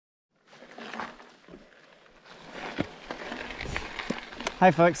Hi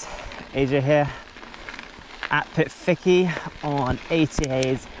folks, AJ here at Pitfichie on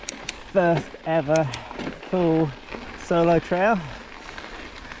ATA's first ever full solo trail.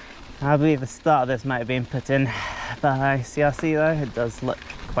 I believe the start of this might have been put in by CRC though. It does look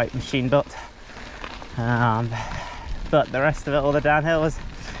quite machine built. But the rest of it, all the downhill, was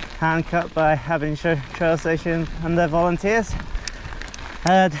hand cut by Aberdeenshire Trail Station and their volunteers.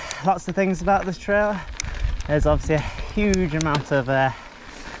 Heard lots of things about this trail. There's obviously a huge amount of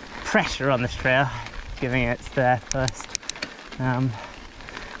pressure on this trail, given it's their first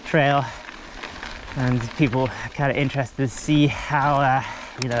trail, and people are kind of interested to see how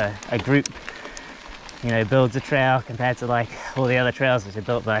you know, a group, you know, builds a trail compared to like all the other trails which are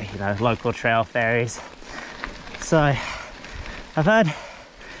built by, you know, local trail ferries. So I've heard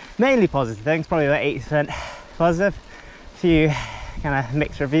mainly positive things, probably about 80% positive. A few kind of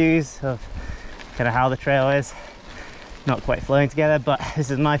mixed reviews of kind of how the trail is not quite flowing together, but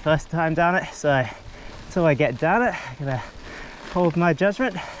this is my first time down it, so until I get down it, I'm gonna hold my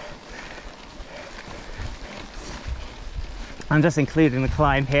judgment. I'm just including the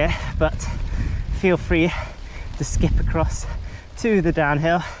climb here, but feel free to skip across to the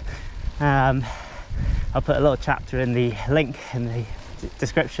downhill. I'll put a little chapter in the link in the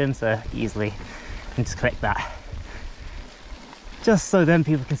description, so easily you can just click that, just so then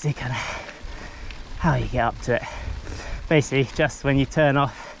people can see kind of how you get up to it. Basically, just when you turn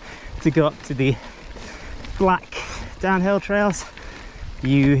off to go up to the black downhill trails,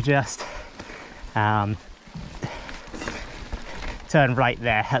 you just turn right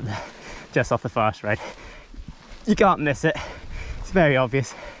there at the, just off the forest road. You can't miss it, it's very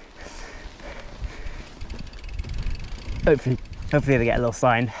obvious. Hopefully they get a little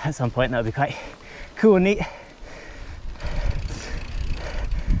sign at some point. That would be quite cool and neat.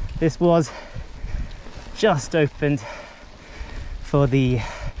 This was just opened for the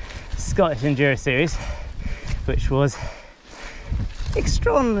Scottish Enduro Series, which was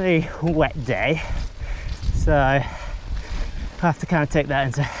extraordinarily wet day, so I have to kind of take that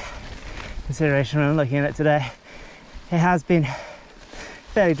into consideration when I'm looking at it today. It has been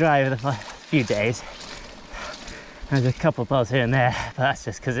fairly dry over the last few days. There's a couple of puddles here and there, but that's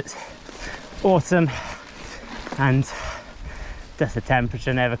just because it's autumn and just the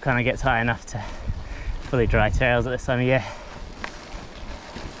temperature never kind of gets high enough to fully dry trails at this time of year.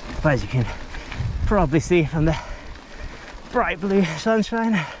 But as you can probably see from the bright blue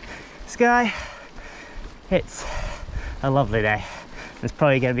sunshine sky, it's a lovely day. It's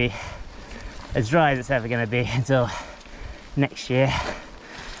probably going to be as dry as it's ever going to be until next year.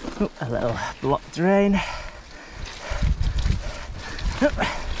 Ooh, a little blocked rain.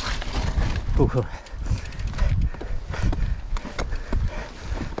 Ooh.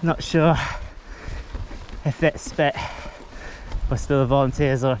 Not sure if this bit was still the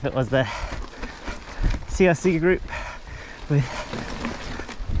volunteers or if it was the CRC group with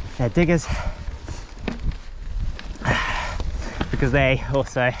their diggers, because they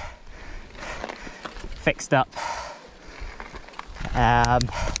also fixed up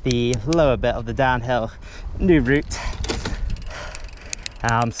the lower bit of the downhill new route.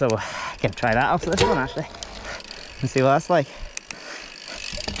 So we're gonna try that after this one actually and see what that's like.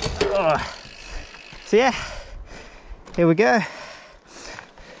 So yeah, here we go.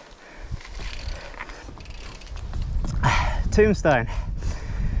 Tombstone,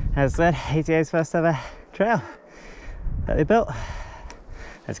 as I said, ATA's first ever trail that they built.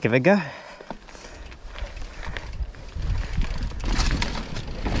 Let's give it a go.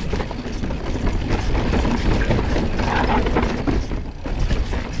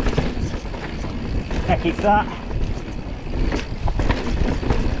 Techie start.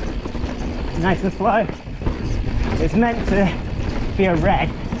 Nice and slow. It's meant to be a red,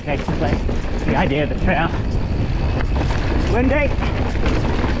 basically. It's the idea of the trail. Windy. A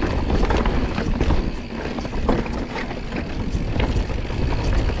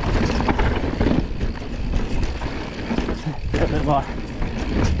little bit more.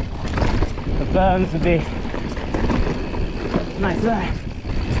 The berms would be nice there.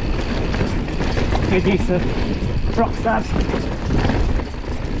 Good use of rock stabs.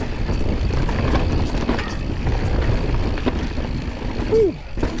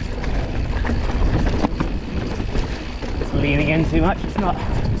 It's leaning in too much. It's not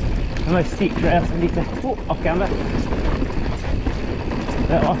the most steep trail, so I need to off camber.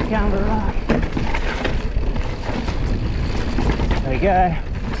 Bit off camber rock. There we go.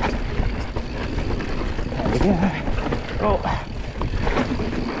 There we go. Oh.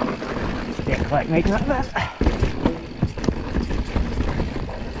 Didn't quite make that there.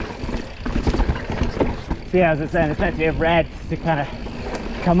 So yeah, as I was saying, it's meant to be a red to kind of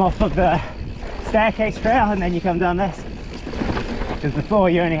come off of the staircase trail and then you come down this. Because before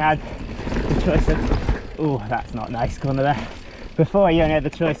you only had the choice of, oh, that's not nice corner there. Before you only had the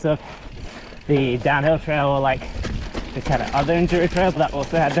choice of the downhill trail or like the kind of other enduro trail, but that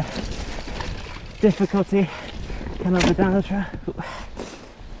also had the difficulty kind of the downhill trail. Ooh.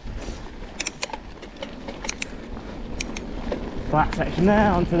 Flat section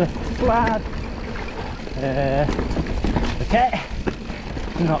there onto the flat. Okay,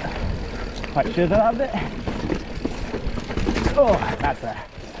 not quite sure about that bit. Oh, that's a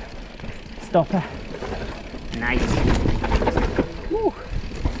stopper. Nice. Woo.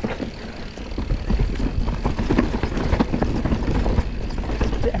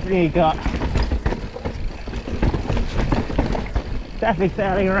 Definitely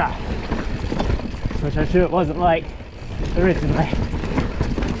fairly rough, which I'm sure it wasn't like originally.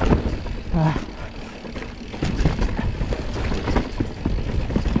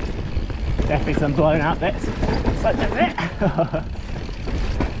 Definitely some blown out bits, such as it.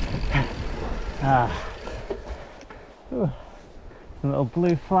 Ooh, some little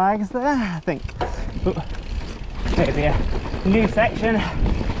blue flags there, I think. Ooh, maybe a new section.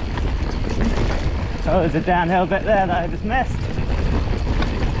 Oh, there's a downhill bit there that I just missed.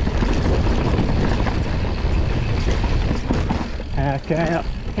 Okay, up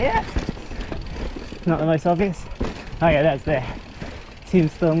here. Not the most obvious. Oh yeah, there's the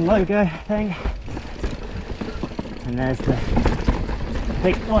Tombstone logo thing. And there's the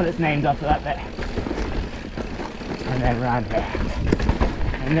big one that's named after that bit. And then round here.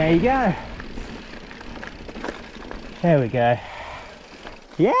 And there you go. There we go.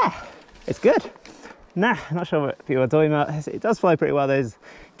 Yeah, it's good. Nah, I'm not sure what people are talking about. It does flow pretty well. There's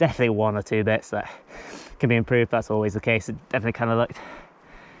definitely one or two bits that can be improved. That's always the case. It definitely kind of looked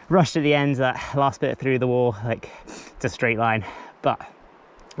rushed at the end, that last bit through the wall, like it's a straight line.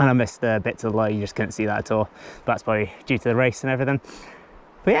 And I missed the bit to the low, you just couldn't see that at all. That's probably due to the race and everything.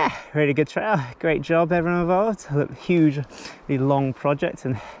 But yeah, really good trail. Great job, everyone involved. A hugely long project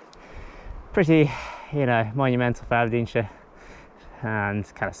and pretty, you know, monumental for Aberdeenshire. And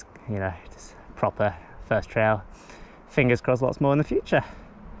kind of, you know, just proper first trail. Fingers crossed lots more in the future.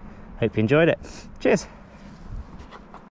 Hope you enjoyed it. Cheers.